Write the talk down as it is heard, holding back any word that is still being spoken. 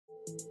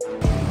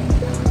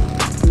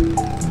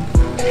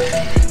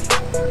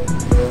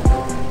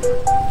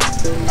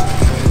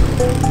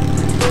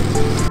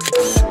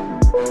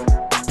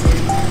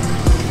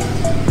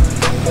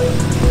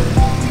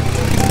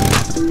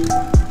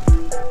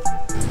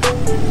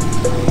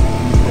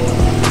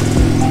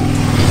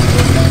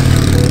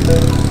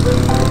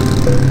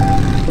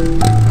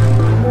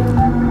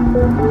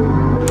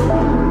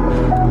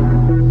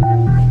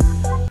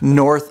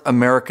North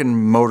American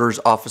Motors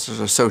Officers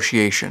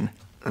Association.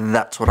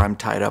 That's what I'm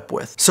tied up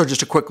with. So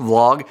just a quick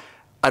vlog.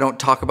 I don't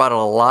talk about it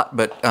a lot,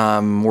 but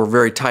we're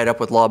very tied up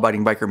with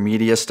law-abiding biker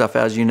media stuff,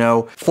 as you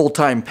know.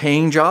 Full-time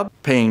paying job,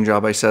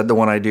 I said, the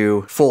one I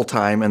do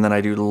full-time, and then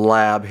I do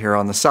lab here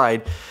on the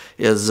side,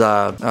 is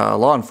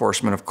law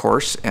enforcement, of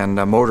course, and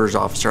a motors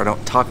officer. I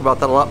don't talk about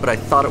that a lot, but I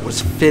thought it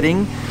was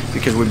fitting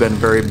because we've been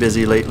very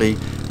busy lately,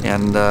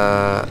 and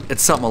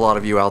it's something a lot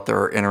of you out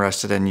there are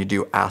interested in, you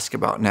do ask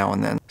about now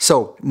and then.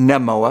 So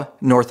NAMOA,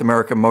 North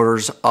American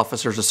Motors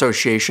Officers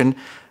Association,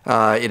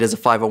 it is a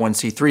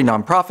 501c3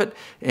 nonprofit,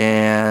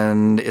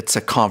 and it's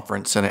a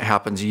conference, and it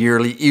happens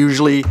yearly.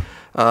 Usually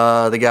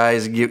the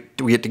guys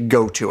we get to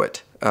go to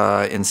it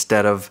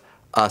instead of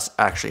us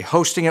actually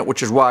hosting it,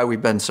 which is why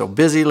we've been so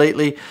busy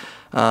lately.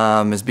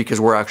 Is because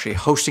we're actually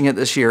hosting it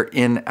this year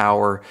in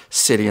our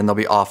city, and there'll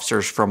be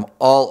officers from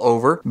all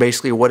over.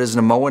 Basically, what is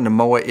NAMOA?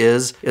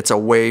 NAMOA it's a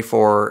way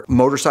for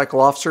motorcycle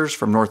officers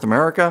from North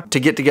America to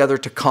get together,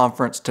 to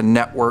conference, to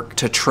network,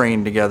 to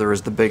train together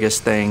is the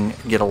biggest thing.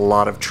 Get a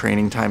lot of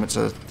training time. It's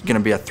going to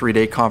be a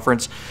 3-day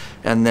conference.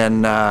 And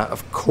then,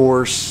 of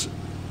course,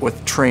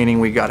 with training,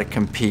 we got to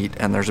compete,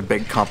 and there's a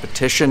big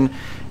competition.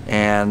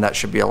 And that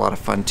should be a lot of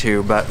fun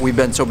too. But we've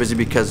been so busy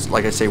because,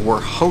 like I say, we're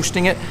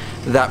hosting it.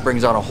 That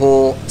brings on a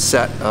whole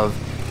set of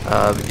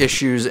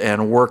issues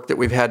and work that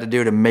we've had to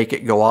do to make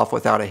it go off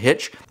without a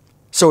hitch.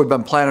 So we've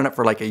been planning it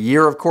for like a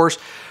year, of course.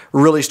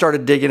 Really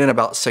started digging in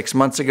about 6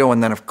 months ago,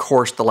 and then of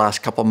course the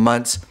last couple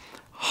months,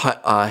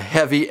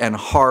 heavy and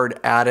hard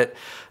at it.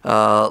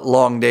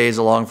 Long days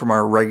along from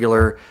our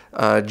regular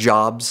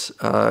jobs,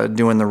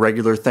 doing the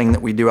regular thing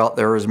that we do out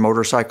there as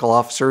motorcycle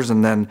officers,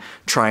 and then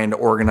trying to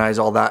organize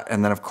all that.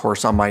 And then of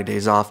course on my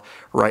days off,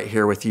 right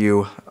here with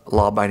you,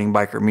 law-abiding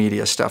biker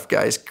media stuff,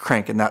 guys,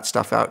 cranking that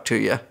stuff out to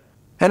you.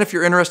 And if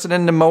you're interested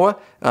in NAMOA,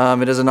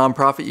 it is a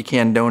nonprofit. You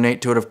can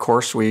donate to it, of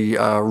course. We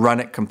run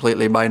it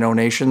completely by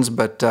donations,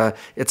 but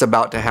it's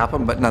about to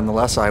happen. But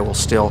nonetheless, I will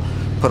still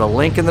put a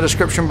link in the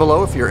description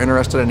below if you're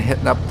interested in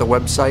hitting up the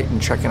website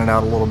and checking it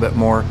out a little bit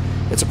more.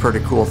 It's a pretty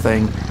cool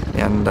thing.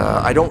 And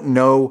I don't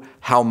know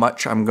how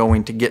much I'm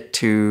going to get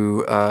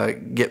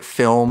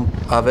film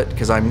of it,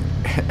 because I'm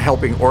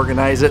helping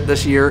organize it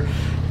this year,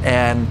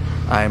 and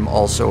I'm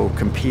also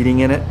competing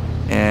in it.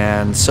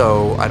 And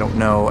so I don't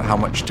know how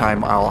much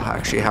time I'll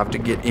actually have to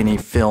get any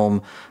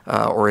film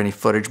or any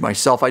footage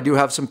myself. I do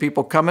have some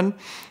people coming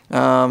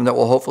that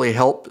will hopefully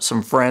help,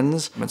 some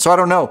friends. And so I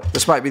don't know.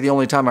 This might be the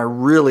only time I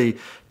really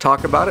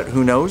talk about it.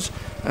 Who knows?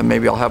 And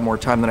maybe I'll have more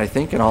time than I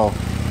think, and I'll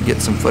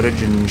get some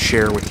footage and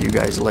share with you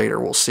guys later.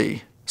 We'll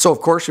see. So of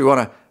course we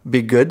want to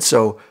be good,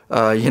 so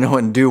you know,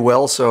 and do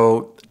well.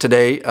 So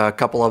today a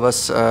couple of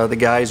us, the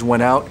guys,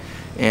 went out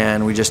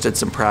and we just did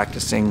some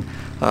practicing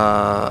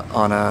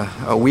on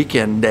a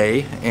weekend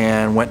day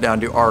and went down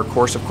to our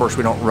course. Of course,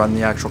 we don't run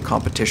the actual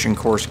competition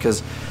course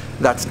because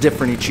that's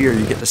different each year.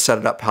 You get to set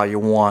it up how you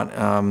want.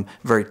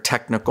 Very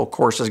technical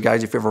courses,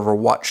 guys, if you've ever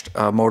watched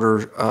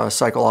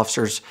motorcycle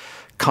officers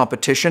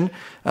competition.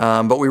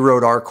 But we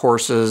rode our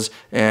courses,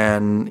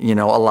 and you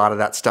know, a lot of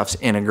that stuff's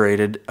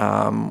integrated.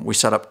 We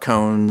set up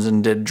cones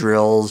and did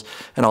drills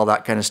and all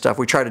that kind of stuff.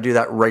 We try to do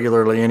that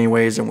regularly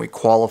anyways, and we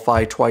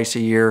qualify twice a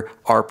year,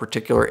 our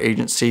particular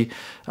agency.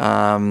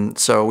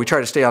 So we try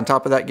to stay on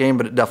top of that game,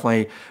 but it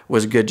definitely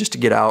was good just to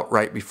get out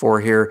right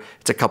before here.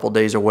 It's a couple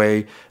days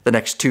away. The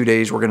next 2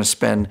 days we're going to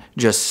spend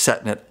just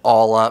setting it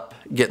all up,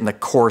 getting the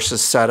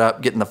courses set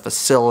up, getting the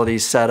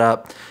facilities set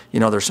up. You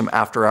know, there's some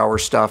after-hour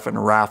stuff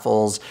and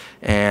raffles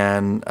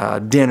and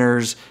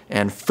dinners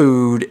and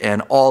food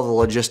and all the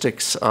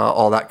logistics,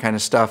 all that kind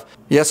of stuff.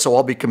 Yes, so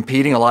I'll be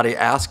competing. A lot of you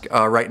ask.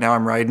 Right now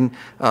I'm riding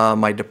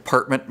my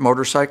department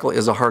motorcycle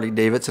is a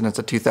Harley-Davidson. It's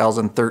a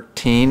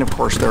 2013. Of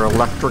course, their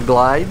Electra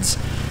glides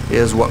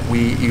is what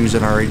we use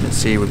in our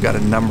agency. We've got a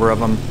number of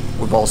them.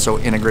 We've also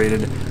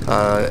integrated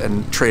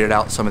and traded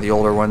out some of the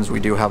older ones. We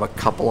do have a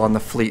couple on the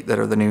fleet that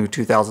are the new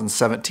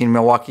 2017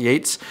 Milwaukee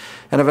 8s,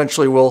 and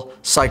eventually we'll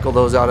cycle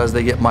those out as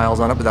they get miles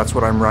on it, but that's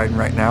what I'm riding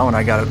right now, and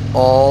I got it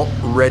all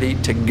ready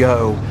to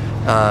go.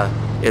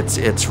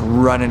 It's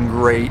running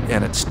great,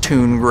 and it's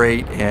tuned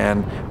great,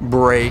 and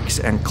brakes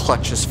and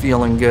clutch is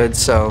feeling good,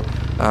 so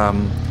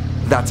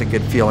that's a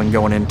good feeling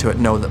going into it.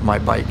 Know that my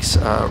bike's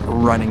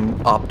running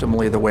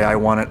optimally the way I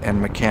want it and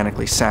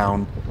mechanically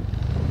sound.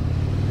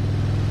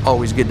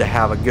 Always good to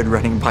have a good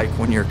running bike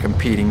when you're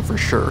competing, for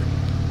sure.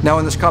 Now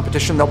in this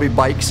competition there'll be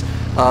bikes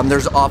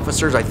There's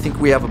officers. I think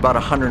we have about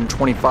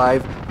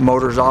 125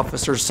 motors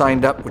officers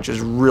signed up, which is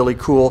really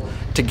cool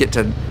to get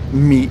to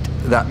meet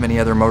that many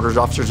other motors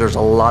officers. There's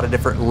a lot of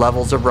different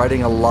levels of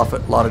riding, a lot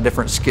of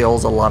different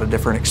skills, a lot of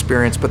different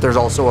experience, but there's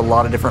also a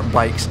lot of different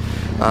bikes.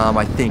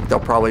 I think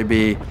there'll probably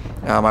be,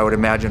 I would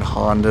imagine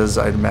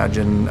Hondas, I'd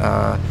imagine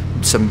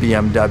some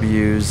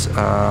BMWs.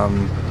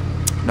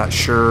 Not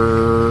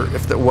sure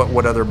if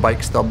what other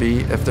bikes there'll be,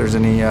 if there's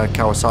any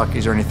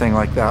Kawasaki's or anything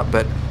like that,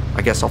 but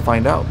I guess I'll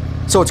find out.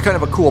 So it's kind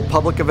of a cool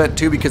public event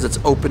too, because it's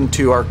open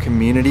to our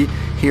community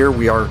here.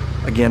 We are,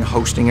 again,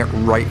 hosting it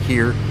right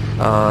here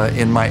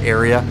in my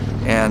area.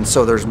 And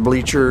so there's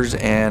bleachers,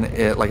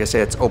 and like I say,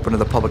 it's open to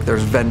the public.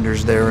 There's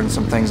vendors there and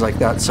some things like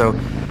that. So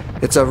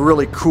it's a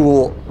really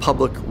cool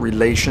public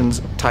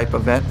relations type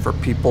event for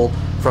people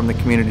from the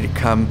community to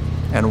come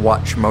and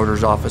watch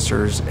motors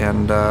officers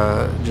and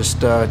just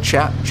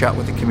chat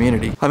with the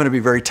community. I'm gonna be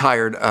very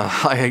tired.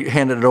 I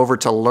handed it over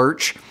to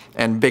Lurch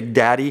and Big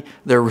Daddy.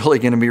 They're really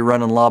gonna be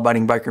running Law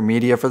Abiding Biker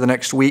Media for the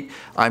next week.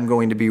 I'm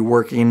going to be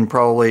working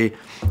probably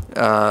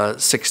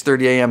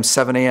 6:30 a.m.,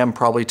 7 a.m.,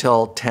 probably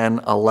till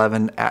 10,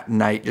 11 at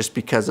night, just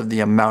because of the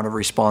amount of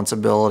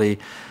responsibility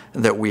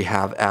that we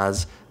have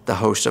as the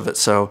host of it.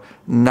 So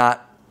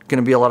not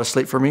gonna be a lot of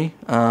sleep for me,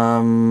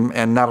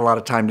 and not a lot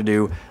of time to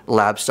do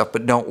lab stuff,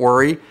 but don't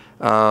worry.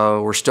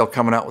 We're still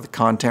coming out with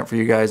content for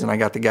you guys, and I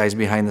got the guys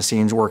behind the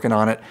scenes working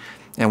on it,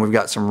 and we've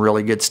got some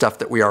really good stuff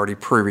that we already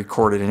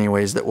pre-recorded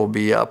anyways that we'll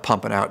be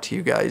pumping out to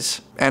you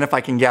guys. And if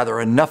I can gather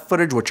enough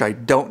footage, which I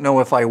don't know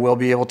if I will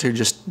be able to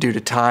just due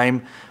to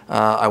time,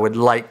 I would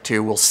like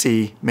to, we'll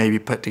see, maybe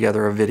put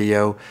together a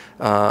video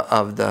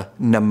of the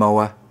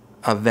NAMOA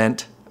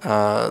event,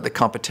 the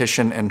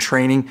competition and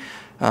training.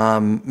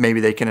 Maybe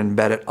they can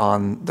embed it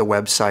on the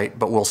website,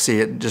 but we'll see.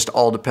 It just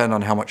all depend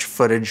on how much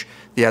footage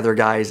the other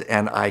guys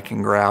and I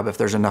can grab, if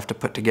there's enough to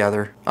put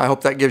together. I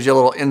hope that gives you a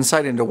little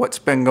insight into what's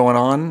been going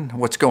on,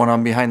 what's going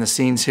on behind the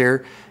scenes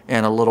here,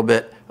 and a little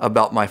bit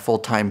about my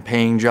full-time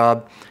paying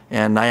job.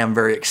 And I am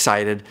very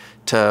excited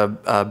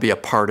to be a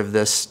part of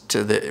this.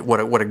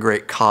 What a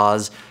great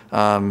cause.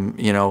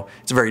 You know,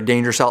 it's very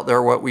dangerous out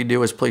there what we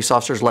do as police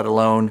officers, let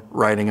alone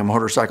riding a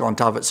motorcycle on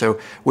top of it. So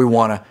we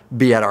want to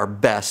be at our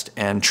best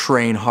and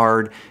train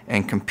hard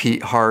and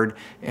compete hard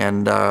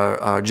and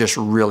just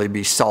really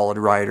be solid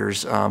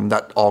riders.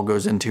 That all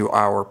goes into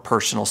our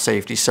personal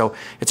safety. So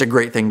it's a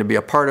great thing to be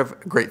a part of,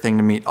 a great thing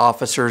to meet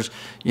officers,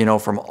 you know,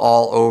 from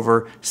all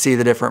over, see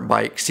the different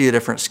bikes, see the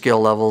different skill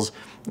levels,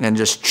 and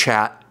just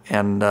chat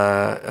and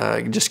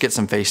just get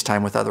some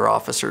FaceTime with other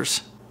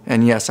officers.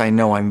 And yes, I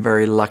know I'm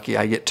very lucky.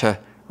 I get to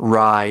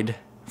ride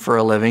for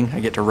a living. I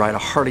get to ride a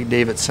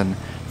Harley-Davidson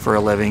for a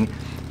living.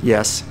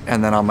 Yes,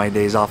 and then on my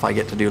days off, I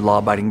get to do Law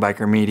Abiding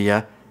Biker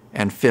Media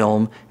and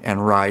film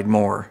and ride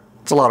more.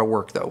 It's a lot of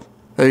work though.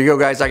 There you go,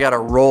 guys. I gotta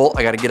roll.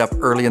 I gotta get up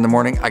early in the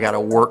morning. I gotta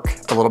work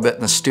a little bit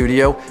in the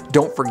studio.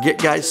 Don't forget,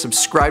 guys,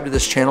 subscribe to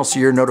this channel so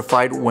you're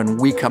notified when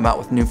we come out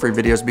with new free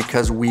videos,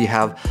 because we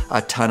have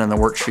a ton in the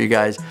works for you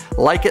guys.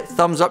 Like it,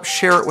 thumbs up,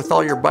 share it with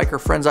all your biker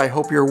friends. I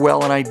hope you're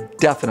well, and I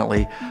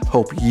definitely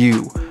hope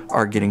you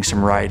are getting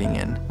some riding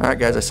in. All right,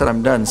 guys, I said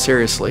I'm done.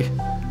 Seriously.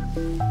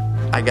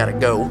 I gotta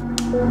go.